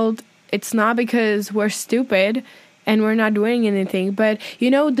failed, it's not because we're stupid and we're not doing anything. But, you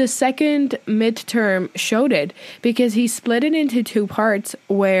know, the second midterm showed it because he split it into 2 parts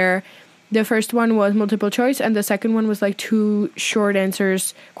where the first one was multiple choice and the second one was like 2 short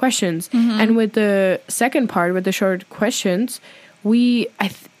answers questions. And with the second part, with the short questions,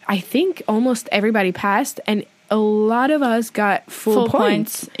 I think almost everybody passed and a lot of us got full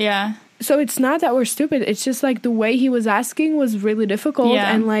points. Yeah. So it's not that we're stupid. It's just like the way he was asking was really difficult.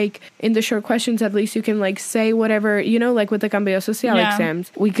 Yeah. And like in the short questions, at least you can like say whatever, you know, like with the Cambio Social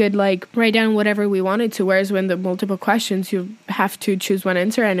exams, we could like write down whatever we wanted to. Whereas when the multiple questions, you have to choose one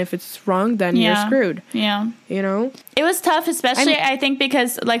answer. And if it's wrong, then you're screwed. Yeah. You know? It was tough, especially I think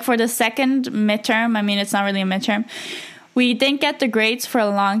because like for the second midterm, I mean, it's not really a midterm. We didn't get the grades for a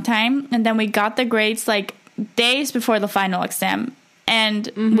long time. And then we got the grades like days before the final exam. And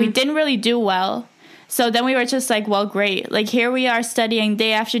we didn't really do well. So then we were just like, well, great. Like, here we are studying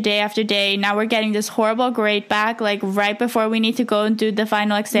day after day after day. Now we're getting this horrible grade back, like, right before we need to go and do the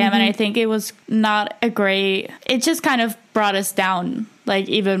final exam. And I think it was not a great... It just kind of brought us down, like,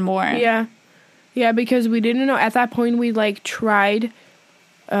 even more. Yeah. Yeah, because we didn't know. At that point, we, like, tried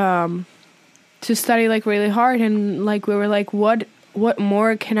to study, like, really hard. And, like, we were like, what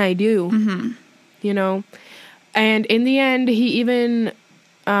more can I do? You know? And in the end, he even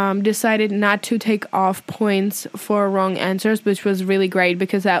decided not to take off points for wrong answers, which was really great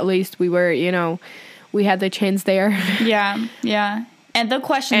because at least we were, you know, we had the chance there. Yeah, yeah. And the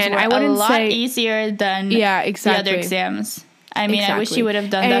questions were a lot easier than the other exams. I mean, I wish you would have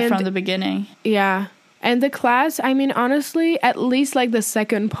done that from the beginning. Yeah. And the class, I mean, honestly, at least like the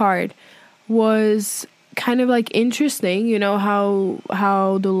second part was kind of like interesting, you know,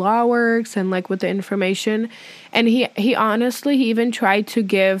 how the law works and like with the information. And he honestly, he even tried to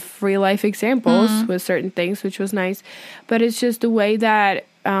give real life examples with certain things, which was nice. But it's just the way that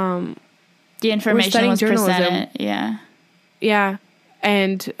the information was presented. Yeah.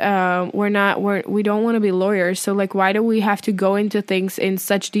 And we don't want to be lawyers. So like, why do we have to go into things in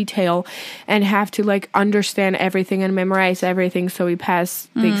such detail and have to like understand everything and memorize everything so we pass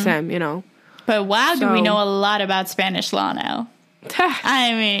the exam, you know? But wow, do we know a lot about Spanish law now?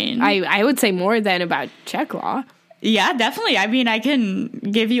 I mean... I would say more than about Czech law. Yeah, definitely. I mean, I can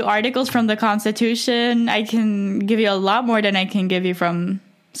give you articles from the Constitution. I can give you a lot more than I can give you from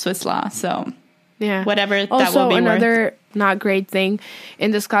Swiss law. So, yeah, whatever that also, will be another not great thing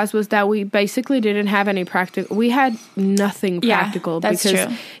in this class was that we basically didn't have any practical. We had nothing practical that's because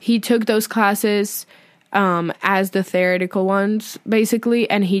true. He took those classes as the theoretical ones, basically,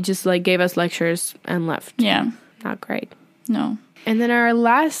 and he just like gave us lectures and left. Yeah. Not great. No. And then our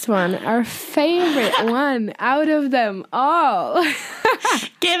last one, our favorite one out of them all.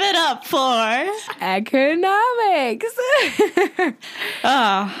 Give it up for economics.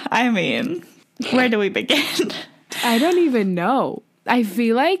 I mean, where do we begin? I don't even know. I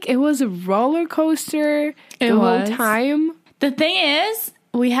feel like it was a roller coaster the whole time. The thing is,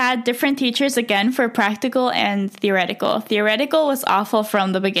 we had different teachers again for practical and theoretical. Theoretical was awful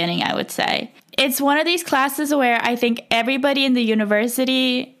from the beginning, I would say. It's one of these classes where I think everybody in the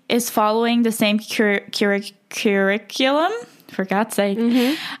university is following the same curriculum. For God's sake.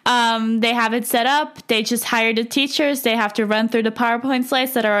 They have it set up. They just hire the teachers. They have to run through the PowerPoint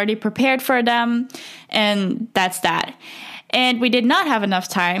slides that are already prepared for them. And that's that. And we did not have enough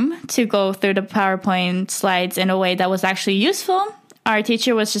time to go through the PowerPoint slides in a way that was actually useful. Our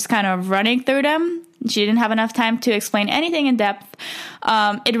teacher was just kind of running through them. She didn't have enough time to explain anything in depth.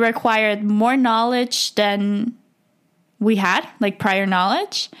 It required more knowledge than we had, like prior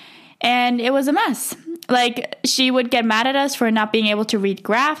knowledge. And it was a mess. Like, she would get mad at us for not being able to read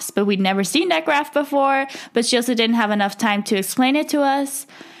graphs, but we'd never seen that graph before. But she also didn't have enough time to explain it to us.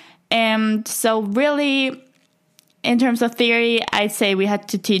 And so really, in terms of theory, I'd say we had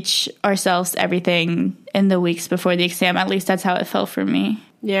to teach ourselves everything in the weeks before the exam. At least that's how it felt for me.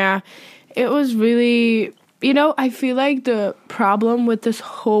 Yeah, it was really, you know, I feel like the problem with this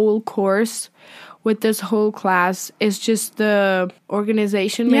whole course, with this whole class, is just the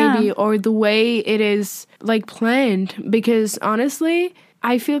organization maybe, or the way it is like planned. Because honestly,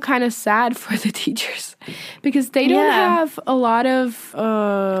 I feel kind of sad for the teachers because they don't have a lot of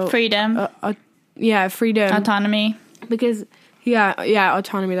freedom. Freedom. Autonomy. Because,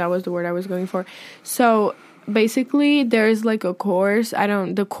 autonomy, that was the word I was going for. So, basically, there's like a course,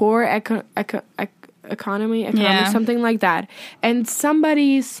 the core economy, something like that. And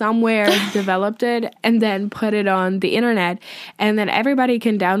somebody somewhere developed it and then put it on the internet. And then everybody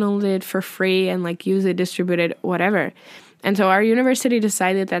can download it for free and like use it, distribute it, whatever. And so our university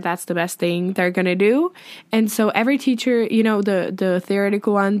decided that that's the best thing they're going to do. And so every teacher, you know, the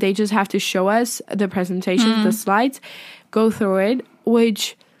theoretical one, they just have to show us the presentations, the slides, go through it,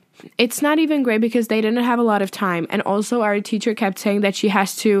 which it's not even great because they didn't have a lot of time. And also our teacher kept saying that she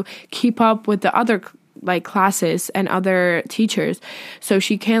has to keep up with the other like classes and other teachers. So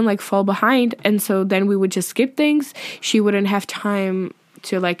she can like fall behind. And so then we would just skip things. She wouldn't have time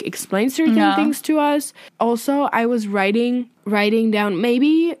to like explain certain things to us. Also, I was writing down,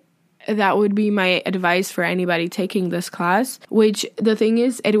 maybe that would be my advice for anybody taking this class, which the thing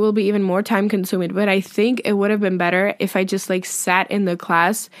is, it will be even more time consuming. But I think it would have been better if I just like sat in the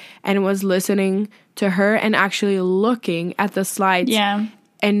class and was listening to her and actually looking at the slides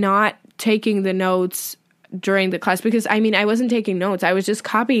and not taking the notes during the class. Because I mean, I wasn't taking notes. I was just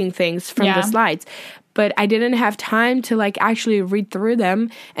copying things from the slides, but I didn't have time to like actually read through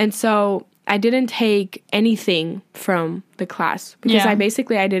them. And so I didn't take anything from the class because I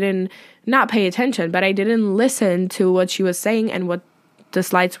didn't not pay attention, but I didn't listen to what she was saying and what the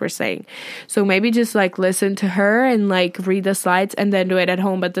slides were saying. So maybe just like listen to her and like read the slides and then do it at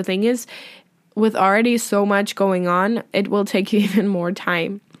home. But the thing is, with already so much going on, it will take you even more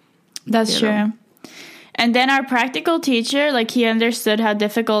time. That's true. And then our practical teacher, like he understood how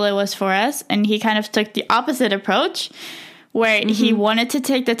difficult it was for us, and he kind of took the opposite approach, where he wanted to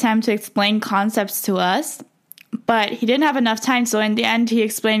take the time to explain concepts to us, but he didn't have enough time. So in the end, he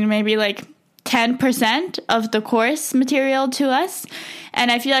explained maybe like 10% of the course material to us.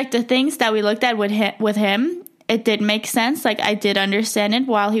 And I feel like the things that we looked at with him, it did make sense. Like I did understand it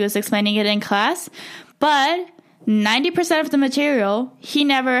while he was explaining it in class, but 90% of the material, he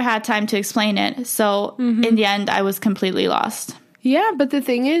never had time to explain it. So in the end, I was completely lost. Yeah, but the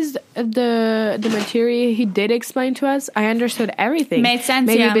thing is, the material he did explain to us, I understood everything. Made sense,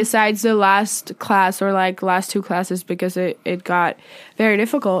 Maybe besides the last class or like last two classes because it got very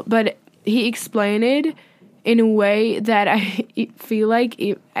difficult. But he explained it in a way that I feel like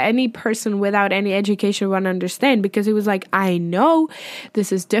any person without any education would understand, because it was like, I know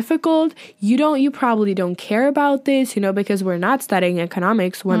this is difficult. You probably don't care about this, because we're not studying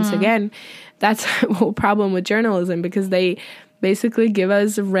economics. Once again, that's the whole problem with journalism, because they basically give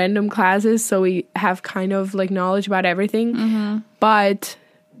us random classes so we have kind of like knowledge about everything, but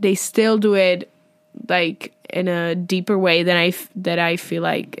they still do it like in a deeper way than I feel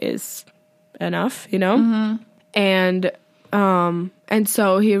like is enough, and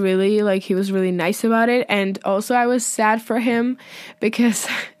so he really he was really nice about it. And also I was sad for him because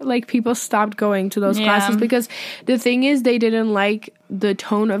like people stopped going to those classes, because the thing is, they didn't like the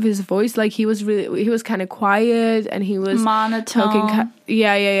tone of his voice. Like he was kind of quiet and he was monotone,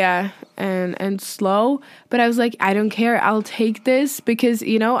 and slow. But I was like, I don't care, I'll take this, because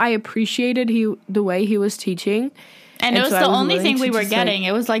I appreciated the way he was teaching. And it was the only thing we were getting.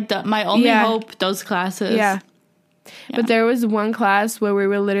 It was like my only hope, those classes. Yeah. But there was one class where we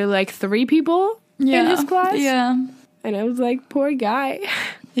were literally like 3 people in his class. Yeah. And I was like, poor guy.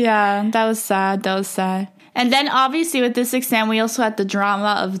 Yeah, that was sad. And then obviously with this exam, we also had the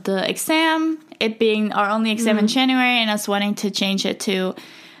drama of the exam, it being our only exam in January, and us wanting to change it to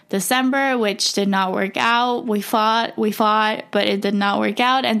December, which did not work out. We fought, but it did not work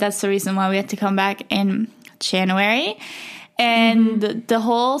out. And that's the reason why we had to come back in January. And the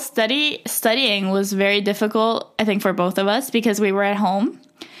whole studying was very difficult, I think, for both of us, because we were at home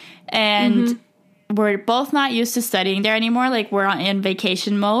and we're both not used to studying there anymore. Like we're in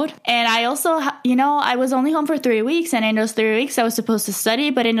vacation mode. And I also, I was only home for 3 weeks, and in those 3 weeks I was supposed to study,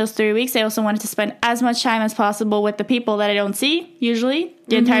 but in those 3 weeks I also wanted to spend as much time as possible with the people that I don't see usually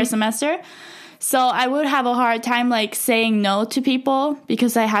the entire semester. So I would have a hard time like saying no to people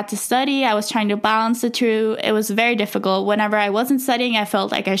because I had to study. I was trying to balance the two. It was very difficult. Whenever I wasn't studying, I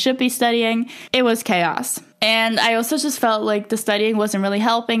felt like I should be studying. It was chaos. And I also just felt like the studying wasn't really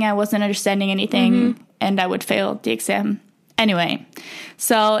helping. I wasn't understanding anything, and I would fail the exam anyway.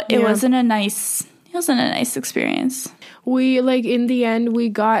 So it wasn't a nice experience. We in the end, we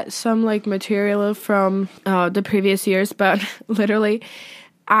got some material from the previous years, but literally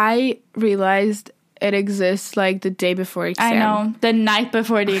I realized it exists the day before exam. I know, the night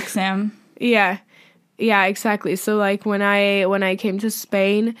before the exam. Yeah, exactly. So when I came to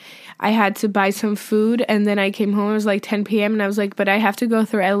Spain, I had to buy some food, and then I came home. It was 10 p.m. and I was like, but I have to go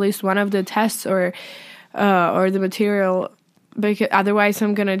through at least one of the tests or the material, because otherwise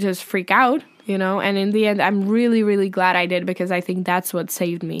I'm gonna just freak out. And in the end, I'm really, really glad I did, because I think that's what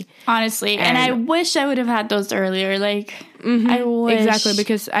saved me. Honestly. And I wish I would have had those earlier. I wish. Exactly,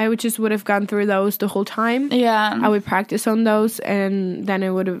 because I would have gone through those the whole time. Yeah. I would practice on those, and then it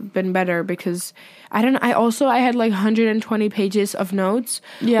would have been better, because I had 120 pages of notes,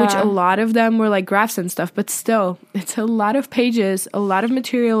 which a lot of them were graphs and stuff, but still, it's a lot of pages, a lot of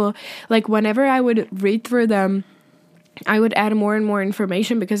material. Whenever I would read through them, I would add more and more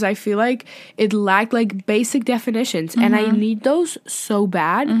information, because I feel like it lacked basic definitions, and I need those so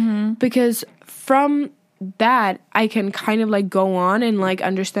bad, because from that I can kind of go on and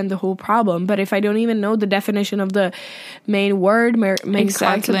understand the whole problem. But if I don't even know the definition of the main word, main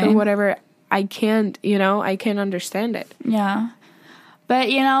concept or whatever, I can't understand it. Yeah. But,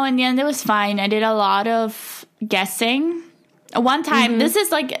 you know, in the end, it was fine. I did a lot of guessing. One time, this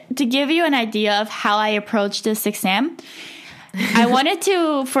is like to give you an idea of how I approached this exam. I wanted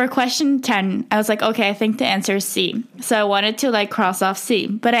to, for question 10, I was like, okay, I think the answer is C. So I wanted to like cross off C,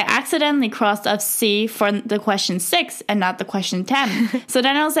 but I accidentally crossed off C for the question 6 and not the question 10. So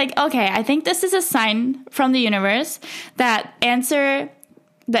then I was like, okay, I think this is a sign from the universe that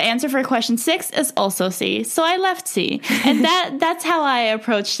the answer for question 6 is also C. So I left C. And that's how I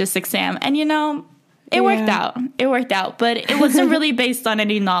approached this exam. And you know, it worked out. It worked out, but it wasn't really based on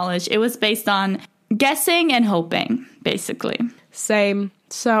any knowledge. It was based on guessing and hoping, basically. Same.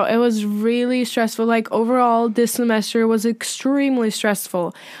 So it was really stressful. Like overall, this semester was extremely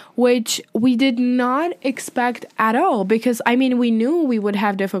stressful, which we did not expect at all because, I mean, we knew we would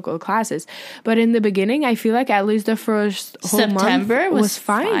have difficult classes. But in the beginning, I feel like at least the first whole September month was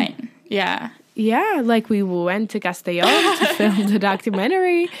fine. Yeah. Yeah, like we went to Castellón to film the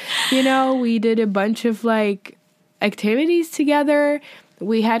documentary. You know, we did a bunch of like activities together.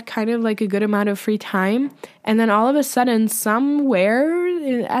 We had kind of like a good amount of free time. And then all of a sudden,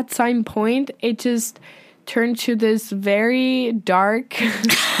 somewhere at some point, it just turned to this very dark,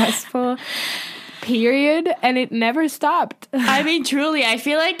 stressful period. And it never stopped. I mean, truly, I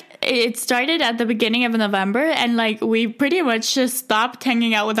feel like it started at the beginning of November. And like we pretty much just stopped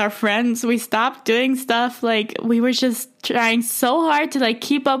hanging out with our friends. We stopped doing stuff. Like we were just trying so hard to like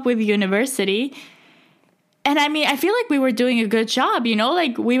keep up with university. And I mean, I feel like we were doing a good job, you know,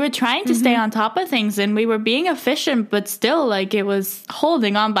 like we were trying to stay on top of things and we were being efficient, but still like it was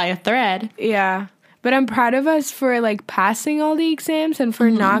holding on by a thread. Yeah. But I'm proud of us for like passing all the exams and for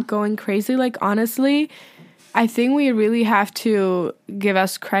not going crazy. Like, honestly, I think we really have to give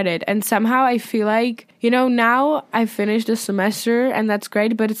us credit. And somehow I feel like, you know, now I finished the semester and that's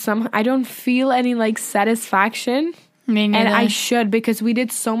great, but I don't feel any like satisfaction. Me neither. And I should, because we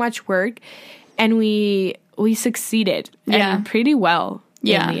did so much work and we succeeded and pretty well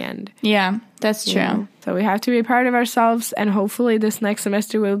in the end. Yeah, that's true. Yeah. So we have to be proud of ourselves, and hopefully this next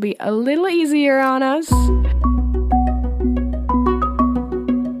semester will be a little easier on us.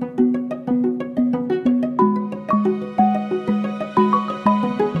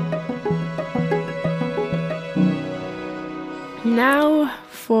 Now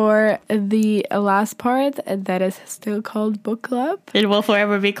for the last part, that is still called book club. It will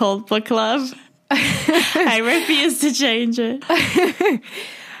forever be called book club. I refuse to change it.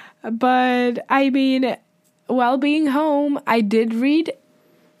 But I mean, while being home, I did read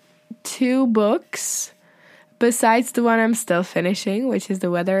 2 books besides the one I'm still finishing, which is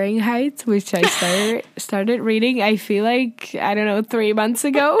The Wuthering Heights, which I started reading, I feel like, I don't know, 3 months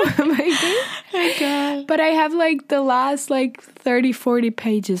ago, maybe. Oh, God. But I have like the last like 30, 40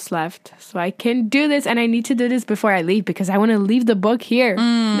 pages left. So I can do this, and I need to do this before I leave because I want to leave the book here.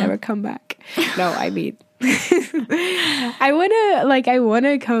 Never come back. No, I mean, I want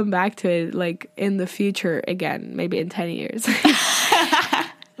to come back to it like in the future again, maybe in 10 years.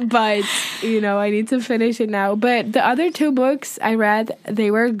 But, you know, I need to finish it now. But the other 2 books I read,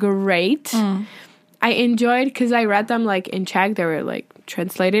 they were great. I enjoyed because I read them like in Czech. They were like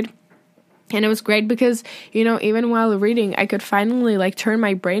translated. And it was great because, you know, even while reading, I could finally like turn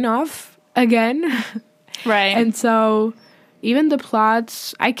my brain off again. Right. And so even the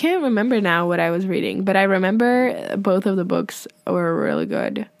plots, I can't remember now what I was reading, but I remember both of the books were really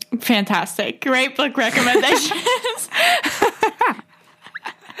good. Fantastic. Great book recommendations.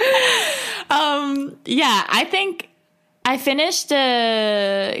 Yeah, I think I finished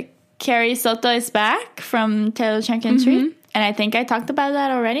Carrie Soto is Back from Taylor Jenkins Reid, and I think I talked about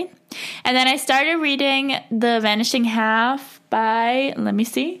that already. And then I started reading The Vanishing Half by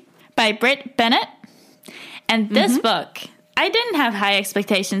Brit Bennett. And this book, I didn't have high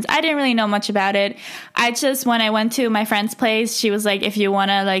expectations. I didn't really know much about it. When I went to my friend's place, she was like, if you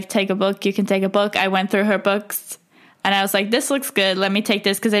want to like take a book, you can take a book. I went through her books and I was like, this looks good. Let me take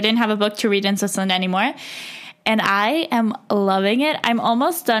this, because I didn't have a book to read in Switzerland anymore. And I am loving it. I'm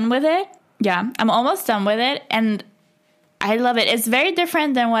almost done with it. Yeah, I'm almost done with it. And I love it. It's very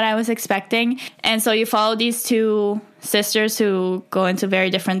different than what I was expecting. And so you follow these 2 sisters who go into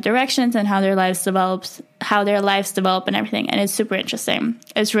very different directions and how their lives develop and everything. And it's super interesting.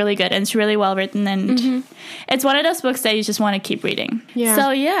 It's really good. And it's really well written. And it's one of those books that you just want to keep reading. Yeah.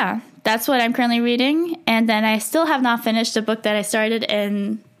 So yeah, that's what I'm currently reading. And then I still have not finished the book that I started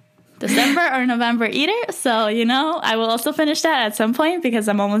in December or November either. So, you know, I will also finish that at some point because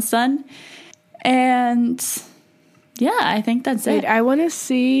I'm almost done. And yeah, I think that's it. I want to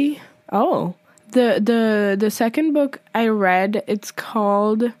see. Oh, the second book I read, it's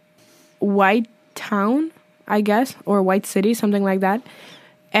called White Town. I guess, or White City, something like that.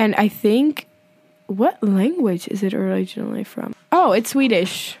 And I think, what language is it originally from? Oh, it's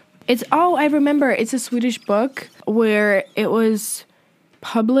Swedish. I remember, it's a Swedish book where it was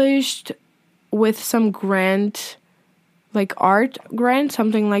published with some grant, like art grant,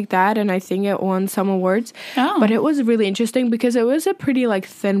 something like that, and I think it won some awards. But it was really interesting because it was a pretty like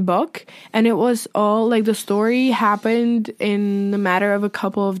thin book, and it was all like the story happened in the matter of a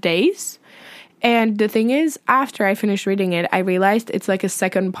couple of days. And the thing is, after I finished reading it, I realized it's like a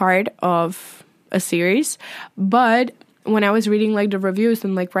second part of a series. But when I was reading like the reviews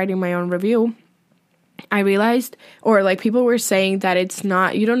and like writing my own review, I realized, or like people were saying that it's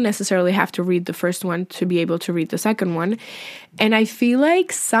not, you don't necessarily have to read the first one to be able to read the second one. And I feel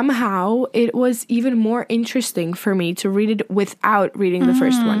like somehow it was even more interesting for me to read it without reading the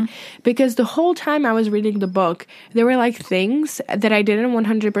first one. Because the whole time I was reading the book, there were like things that I didn't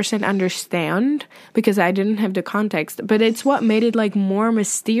 100% understand because I didn't have the context. But it's what made it like more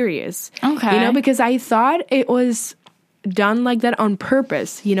mysterious. Okay. You know, because I thought it was done like that on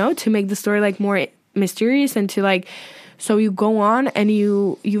purpose, you know, to make the story like more mysterious and to like, so you go on and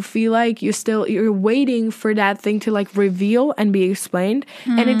you feel like you're waiting for that thing to like reveal and be explained.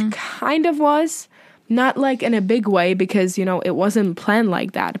 And it kind of was, not like in a big way because, you know, it wasn't planned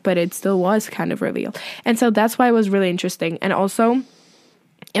like that, but it still was kind of revealed. And so that's why it was really interesting. And also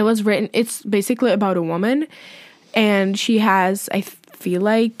it was written, it's basically about a woman, and she has, I feel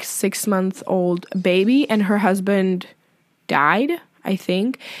like, 6-month-old baby, and her husband died, I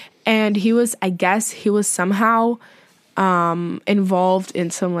think. And he was somehow involved in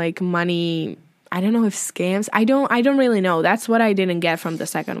some like money, I don't know if scams. I don't really know. That's what I didn't get from the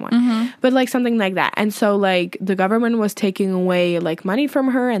second one. But like something like that. And so like the government was taking away like money from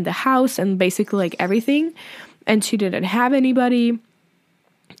her and the house and basically like everything. And she didn't have anybody.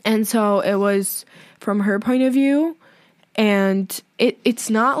 And so it was from her point of view. And it's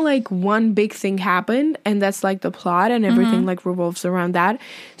not like one big thing happened and that's like the plot and everything like revolves around that.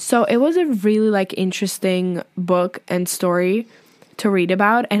 So it was a really like interesting book and story to read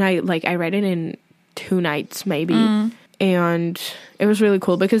about, and I read it in 2 nights maybe. And it was really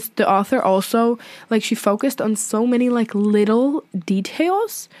cool because the author also like, she focused on so many like little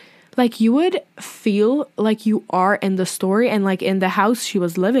details. Like you would feel like you are in the story and like in the house she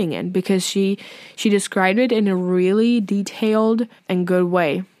was living in, because she described it in a really detailed and good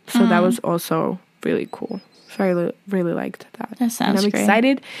way. So that was also really cool. So I really liked that. That sounds great. I'm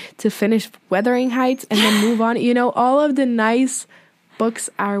excited to finish Wuthering Heights and then move on. You know, all of the nice books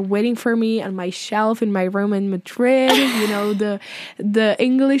are waiting for me on my shelf in my room in Madrid. You know, the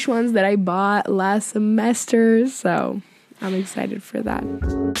English ones that I bought last semester. So I'm excited for that.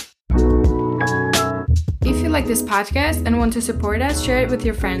 If you like this podcast and want to support us, share it with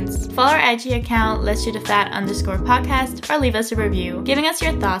your friends. Follow our IG account, Let's Shoot a Fat_podcast, or leave us a review, giving us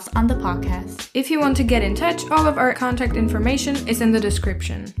your thoughts on the podcast. If you want to get in touch, all of our contact information is in the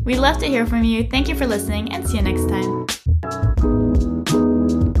description. We'd love to hear from you. Thank you for listening, and see you next time.